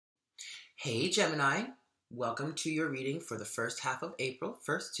Hey Gemini, welcome to your reading for the first half of April,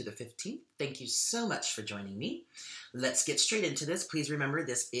 1st to the 15th. Thank you so much for joining me. Let's get straight into this. Please remember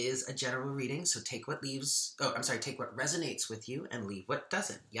this is a general reading, so take what resonates with you and leave what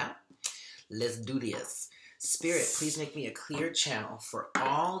doesn't, yeah? Let's do this. Spirit, please make me a clear channel for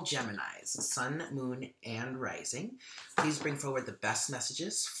all Geminis, Sun, Moon, and Rising. Please bring forward the best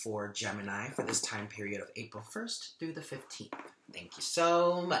messages for Gemini for this time period of April 1st through the 15th. Thank you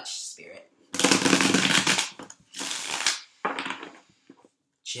so much, Spirit.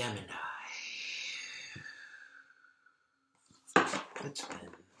 Gemini. The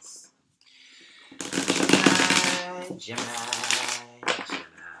twins. Gemini.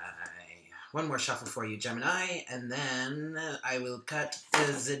 One more shuffle for you, Gemini, and then I will cut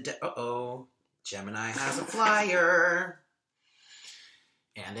the Gemini has a flyer.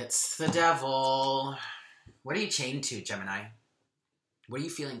 And it's the devil. What are you chained to, Gemini? What are you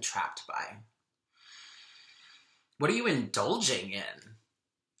feeling trapped by? What are you indulging in?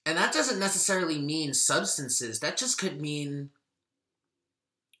 And that doesn't necessarily mean substances. That just could mean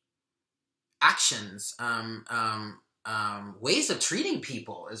actions, ways of treating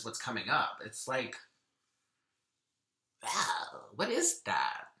people is what's coming up. It's like, wow, what is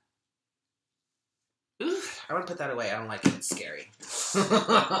that? Ooh, I want to put that away. I don't like it. It's scary.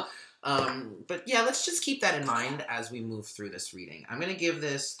 But yeah, let's just keep that in mind as we move through this reading. I'm going to give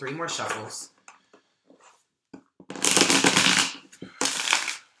this 3 more shuffles.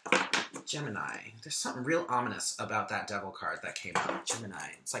 Gemini. There's something real ominous about that devil card that came out. Gemini.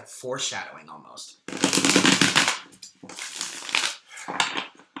 It's like foreshadowing almost.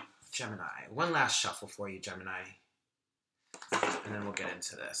 Gemini. One last shuffle for you, Gemini. And then we'll get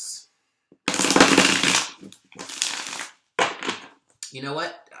into this. You know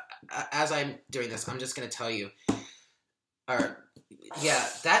what? As I'm doing this, I'm just going to tell you. Yeah,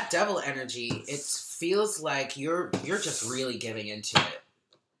 that devil energy, it feels like you're just really giving into it.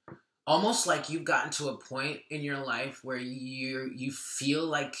 Almost like you've gotten to a point in your life where you feel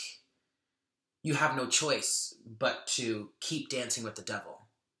like you have no choice but to keep dancing with the devil.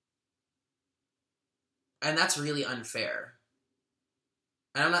 And that's really unfair.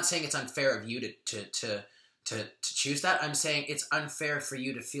 And I'm not saying it's unfair of you to choose that. I'm saying it's unfair for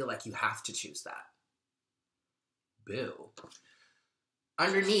you to feel like you have to choose that. Boo.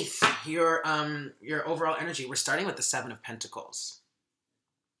 Underneath your overall energy, we're starting with the 7 of Pentacles.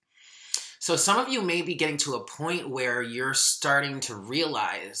 So some of you may be getting to a point where you're starting to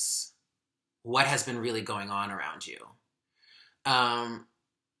realize what has been really going on around you.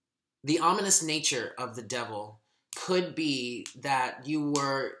 The ominous nature of the devil could be that you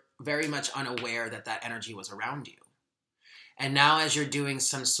were very much unaware that that energy was around you. And now as you're doing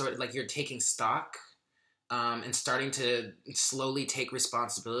some sort of, like you're taking stock and starting to slowly take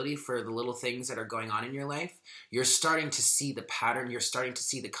responsibility for the little things that are going on in your life, you're starting to see the pattern, you're starting to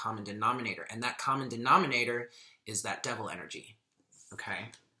see the common denominator. And that common denominator is that devil energy,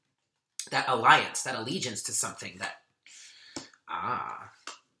 okay? That alliance, that allegiance to something that,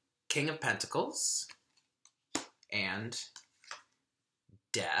 King of Pentacles and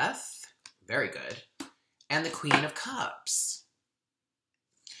Death, very good, and the Queen of Cups.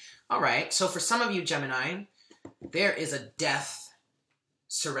 All right, so for some of you, Gemini, there is a death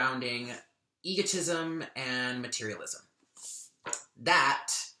surrounding egotism and materialism.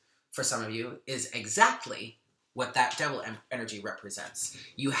 That, for some of you, is exactly what that devil energy represents.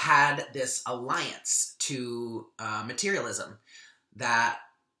 You had this alliance to materialism that,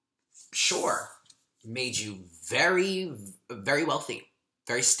 sure, made you very, very wealthy,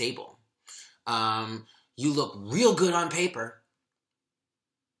 very stable. You look real good on paper.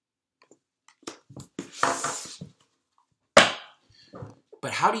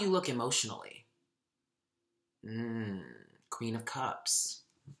 But how do you look emotionally? Queen of Cups.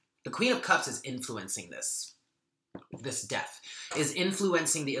 The Queen of Cups is influencing this. This death is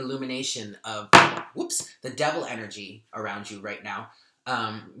influencing the illumination of, the devil energy around you right now.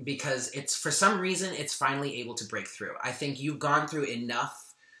 Because it's, for some reason, it's finally able to break through. I think you've gone through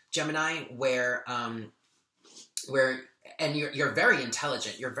enough, Gemini, where and you're very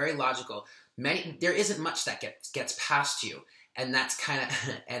intelligent, you're very logical. There isn't much that gets past you. And that's kind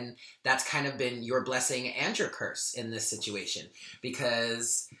of been your blessing and your curse in this situation,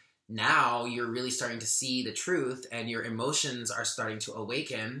 because now you're really starting to see the truth and your emotions are starting to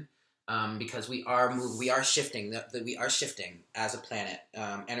awaken, because we are shifting. We are shifting as a planet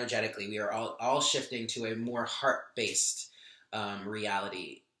energetically. We are all shifting to a more heart-based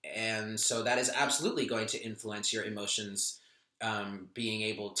reality, and so that is absolutely going to influence your emotions being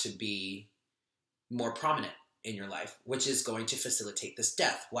able to be more prominent in your life, which is going to facilitate this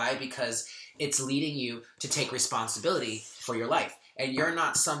death. Why? Because it's leading you to take responsibility for your life. And you're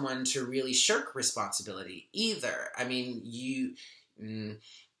not someone to really shirk responsibility either. I mean, you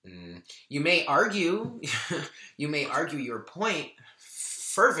may argue, you may argue your point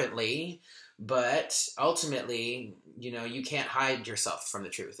fervently, but ultimately, you know, you can't hide yourself from the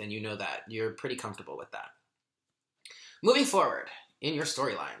truth. And you know that. You're pretty comfortable with that. Moving forward, in your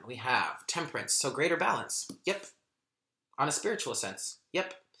storyline, we have temperance, so greater balance. Yep. On a spiritual sense.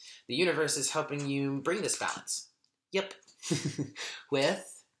 Yep. The universe is helping you bring this balance. Yep.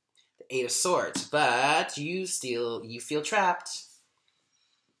 With the Eight of Swords. But you feel trapped.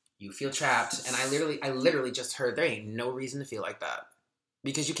 You feel trapped. And I literally just heard there ain't no reason to feel like that.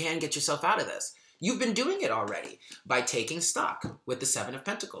 Because you can get yourself out of this. You've been doing it already by taking stock with the Seven of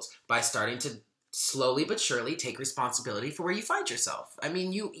Pentacles. By starting to slowly but surely take responsibility for where you find yourself. I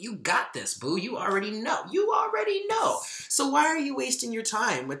mean, you got this, boo. You already know. You already know. So why are you wasting your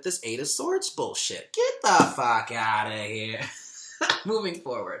time with this Eight of Swords bullshit? Get the fuck out of here. Moving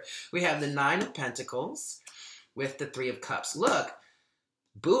forward, we have the Nine of Pentacles with the Three of Cups. Look,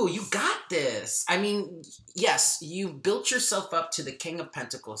 boo, you got this. I mean, yes, you built yourself up to the King of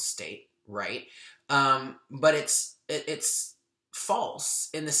Pentacles state, right? But it's false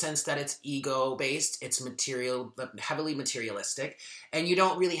in the sense that it's ego-based, it's heavily materialistic, and you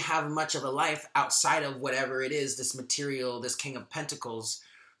don't really have much of a life outside of whatever it is this King of Pentacles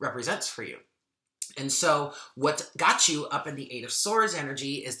represents for you. And so what got you up in the Eight of Swords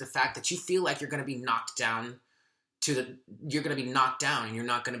energy is the fact that you feel like you're going to be knocked down and you're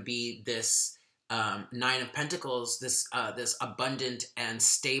not going to be this Nine of Pentacles, this abundant and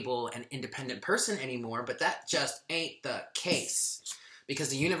stable and independent person anymore, but that just ain't the case. Because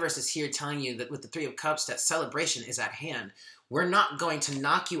the universe is here telling you that with the Three of Cups, that celebration is at hand. We're not going to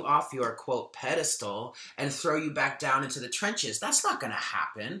knock you off your, quote, pedestal and throw you back down into the trenches. That's not going to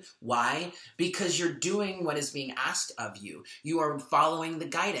happen. Why? Because you're doing what is being asked of you. You are following the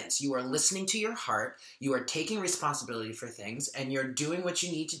guidance. You are listening to your heart. You are taking responsibility for things, and you're doing what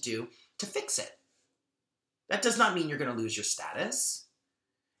you need to do to fix it. That does not mean you're going to lose your status.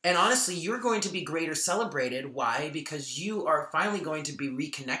 And honestly, you're going to be greater celebrated. Why? Because you are finally going to be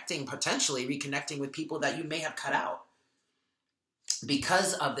potentially reconnecting with people that you may have cut out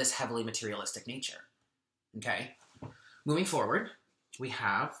because of this heavily materialistic nature. Okay? Moving forward, we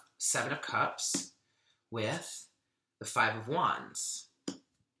have Seven of Cups with the Five of Wands.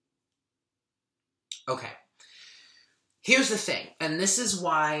 Okay. Here's the thing, and this is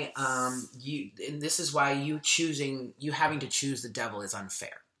why you having to choose the devil is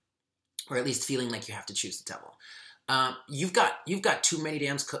unfair, or at least feeling like you have to choose the devil. You've got too many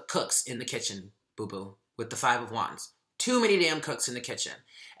damn cooks in the kitchen, boo boo, with the Five of Wands. Too many damn cooks in the kitchen,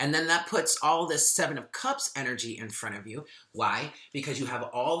 and then that puts all this Seven of Cups energy in front of you. Why? Because you have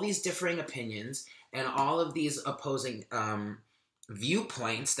all these differing opinions and all of these opposing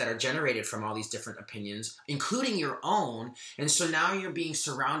viewpoints that are generated from all these different opinions, including your own. And so now you're being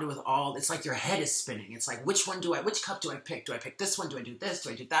surrounded with it's like your head is spinning. It's like, which cup do I pick? Do I pick this one? Do I do this? Do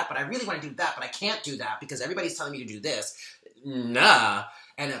I do that? But I really want to do that, but I can't do that because everybody's telling me to do this. Nah.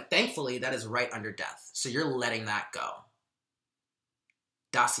 And thankfully, that is right under death. So you're letting that go.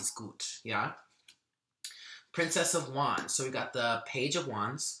 Das ist gut. Yeah. Princess of Wands. So we got the Page of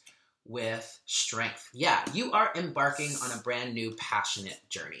Wands with strength. Yeah, you are embarking on a brand new passionate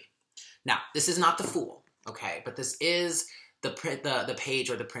journey. Now, this is not the Fool, okay? But this is the page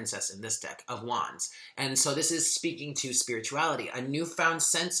or the princess in this deck of Wands. And so this is speaking to spirituality, a newfound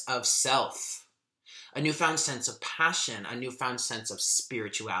sense of self, a newfound sense of passion, a newfound sense of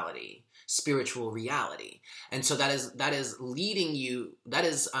spirituality, spiritual reality. And so that is leading you,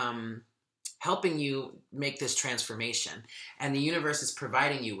 helping you make this transformation. And the universe is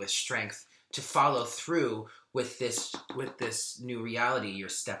providing you with strength to follow through with this new reality you're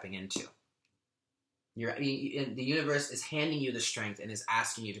stepping into. The universe is handing you the strength and is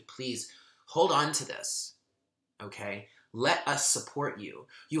asking you to please hold on to this, okay? Let us support you.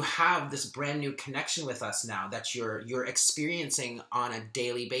 You have this brand new connection with us now that you're experiencing on a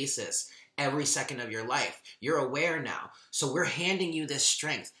daily basis, every second of your life. You're aware now. So we're handing you this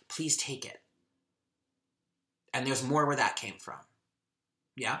strength. Please take it. And there's more where that came from.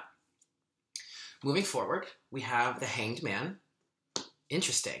 Yeah? Moving forward, we have the Hanged Man.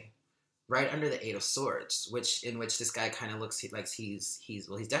 Interesting. Right under the Eight of Swords, in which this guy kind of looks like he's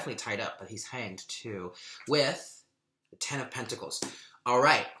definitely tied up, but he's hanged too, with the Ten of Pentacles. All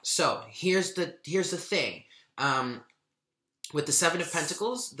right, so here's the thing. With the Seven of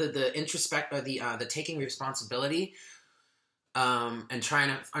Pentacles, the taking responsibility, and trying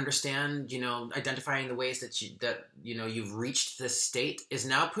to understand, identifying the ways that you've reached this state is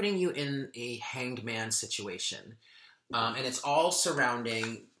now putting you in a hanged man situation. And it's all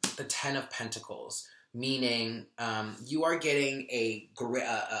surrounding the Ten of Pentacles, meaning you are getting a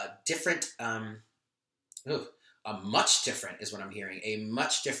different, a much different is what I'm hearing, a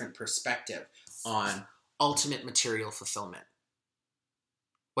much different perspective on ultimate material fulfillment.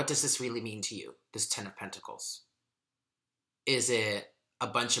 What does this really mean to you, this Ten of Pentacles? Is it a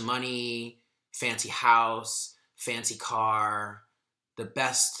bunch of money, fancy house, fancy car, the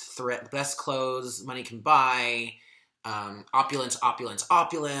best clothes money can buy, opulence, opulence,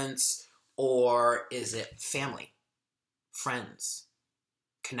 opulence, or is it family, friends,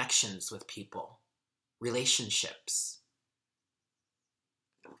 connections with people, relationships?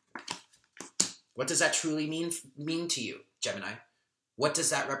 What does that truly mean to you, Gemini? What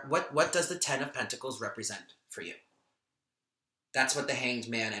does what does the Ten of Pentacles represent for you? That's what the Hanged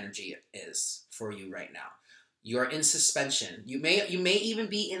Man energy is for you right now. You are in suspension. You may even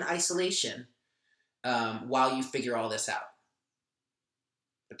be in isolation while you figure all this out.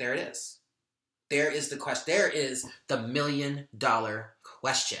 But there it is. There is the question. There is the $1 million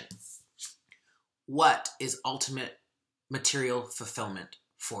question. What is ultimate material fulfillment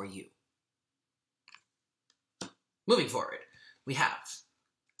for you? Moving forward, we have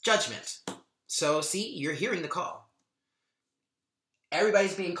Judgment. So see, you're hearing the call.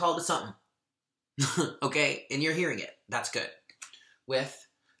 Everybody's being called to something. Okay? And you're hearing it. That's good. With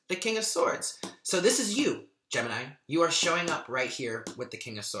the King of Swords. So this is you, Gemini. You are showing up right here with the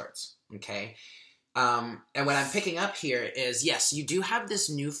King of Swords. Okay? And what I'm picking up here is, yes, you do have this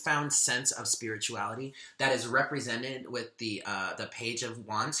newfound sense of spirituality that is represented with the Page of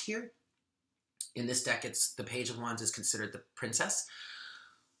Wands here. In this deck, it's the Page of Wands is considered the princess.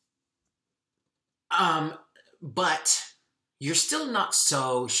 But you're still not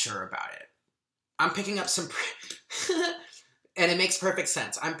so sure about it. I'm picking up some, and it makes perfect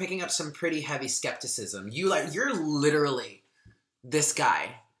sense. I'm picking up some pretty heavy skepticism. You're literally this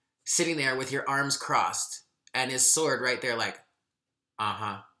guy sitting there with your arms crossed and his sword right there like,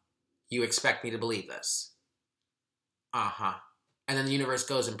 you expect me to believe this? And then the universe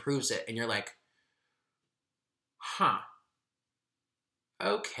goes and proves it, and you're like,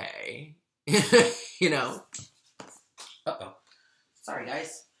 okay. Uh-oh. Sorry,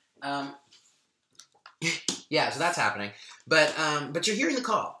 guys. Yeah, so that's happening. But you're hearing the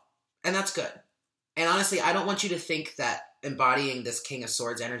call, and that's good. And honestly, I don't want you to think that embodying this King of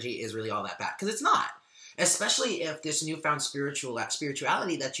Swords energy is really all that bad, because it's not. Especially if this newfound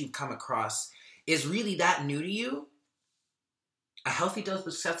spirituality that you've come across is really that new to you. A healthy dose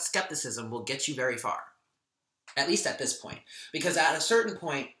of skepticism will get you very far. At least at this point. Because at a certain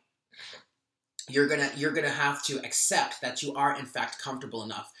point, you're gonna have to accept that you are in fact comfortable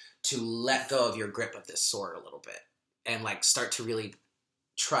enough to let go of your grip of this sword a little bit and start to really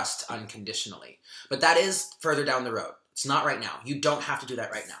trust unconditionally. But that is further down the road. It's not right now. You don't have to do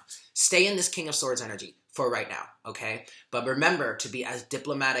that right now. Stay in this King of Swords energy for right now, okay? But remember to be as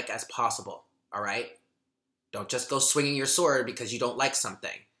diplomatic as possible, all right? Don't just go swinging your sword because you don't like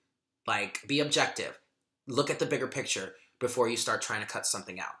something. Be objective. Look at the bigger picture before you start trying to cut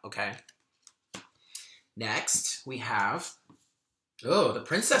something out, okay? Next, we have, the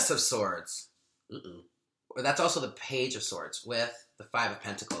Princess of Swords. That's also the Page of Swords with the Five of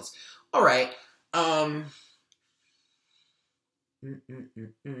Pentacles. All right.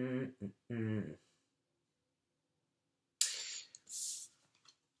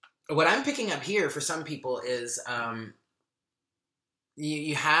 What I'm picking up here for some people is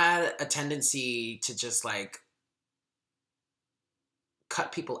you had a tendency to just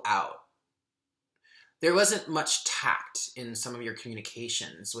cut people out. There wasn't much tact in some of your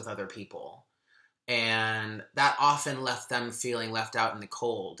communications with other people. And that often left them feeling left out in the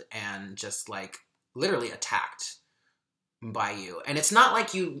cold and just literally attacked by you. And it's not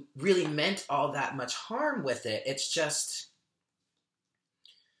like you really meant all that much harm with it. It's just,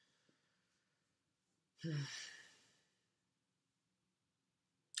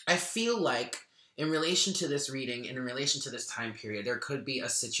 I feel like in relation to this reading, in relation to this time period, there could be a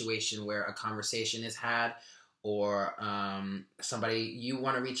situation where a conversation is had, or somebody, you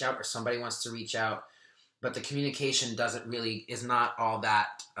want to reach out, or somebody wants to reach out, but the communication is not all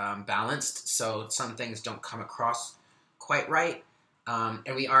that balanced, so some things don't come across quite right.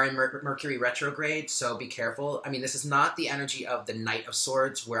 And we are in Mercury retrograde, so be careful. I mean, this is not the energy of the Knight of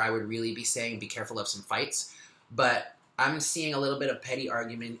Swords, where I would really be saying be careful of some fights, but I'm seeing a little bit of petty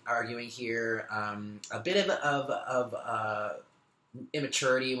arguing here, a bit of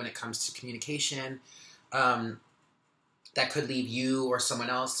immaturity when it comes to communication. that could leave you or someone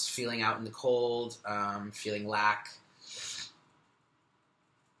else feeling out in the cold, feeling lack.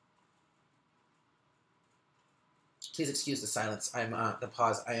 Please excuse the silence. The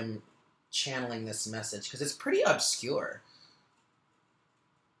pause. I am channeling this message because it's pretty obscure.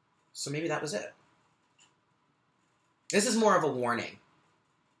 So maybe that was it. This is more of a warning.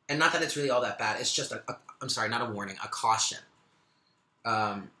 And not that it's really all that bad. It's just I'm sorry, not a warning, a caution.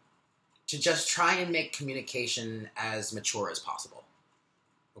 To just try and make communication as mature as possible.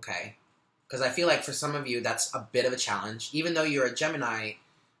 Okay? Because I feel like for some of you, that's a bit of a challenge. Even though you're a Gemini,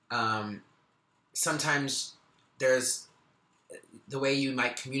 sometimes there's the way you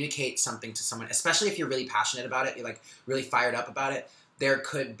might communicate something to someone, especially if you're really passionate about it, you're like really fired up about it, there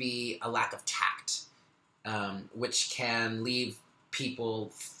could be a lack of tact, which can leave people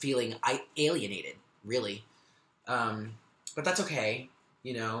feeling alienated, really. But that's okay,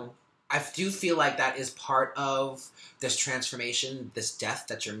 you know. I do feel like that is part of this transformation, this death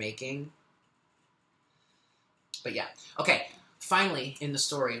that you're making. But yeah. Okay, finally in the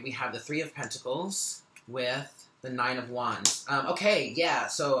story, we have the Three of Pentacles with the Nine of Wands. Okay, yeah,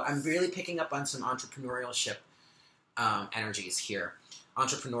 so I'm really picking up on some entrepreneurship energies here.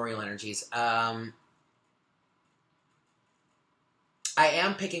 Entrepreneurial energies. I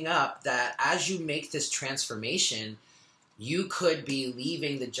am picking up that as you make this transformation, you could be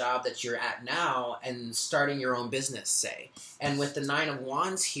leaving the job that you're at now and starting your own business, say. And with the Nine of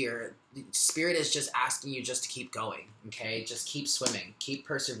Wands here, Spirit is just asking you just to keep going, okay? Just keep swimming, keep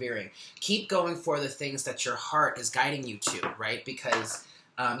persevering, keep going for the things that your heart is guiding you to, right? Because,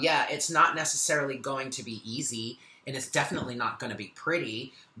 yeah, it's not necessarily going to be easy, and it's definitely not going to be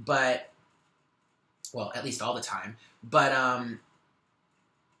pretty, but, well, at least all the time, but,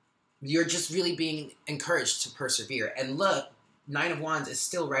 you're just really being encouraged to persevere. And look, Nine of Wands is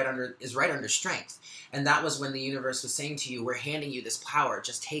still right under strength. And that was when the universe was saying to you, we're handing you this power.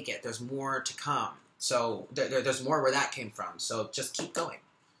 Just take it. There's more to come. So there's more where that came from. So just keep going.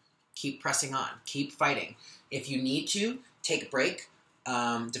 Keep pressing on. Keep fighting. If you need to, take a break.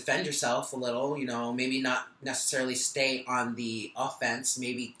 Defend yourself a little. You know, maybe not necessarily stay on the offense.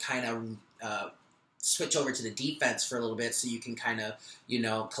 Maybe kind of switch over to the defense for a little bit so you can kind of, you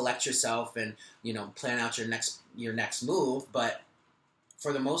know, collect yourself and, you know, plan out your next move. But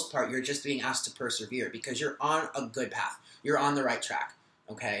for the most part, you're just being asked to persevere because you're on a good path. You're on the right track,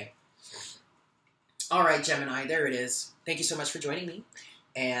 okay? All right, Gemini, there it is. Thank you so much for joining me.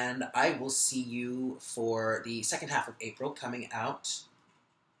 And I will see you for the second half of April coming out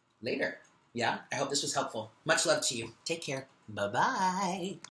later. Yeah, I hope this was helpful. Much love to you. Take care. Bye-bye.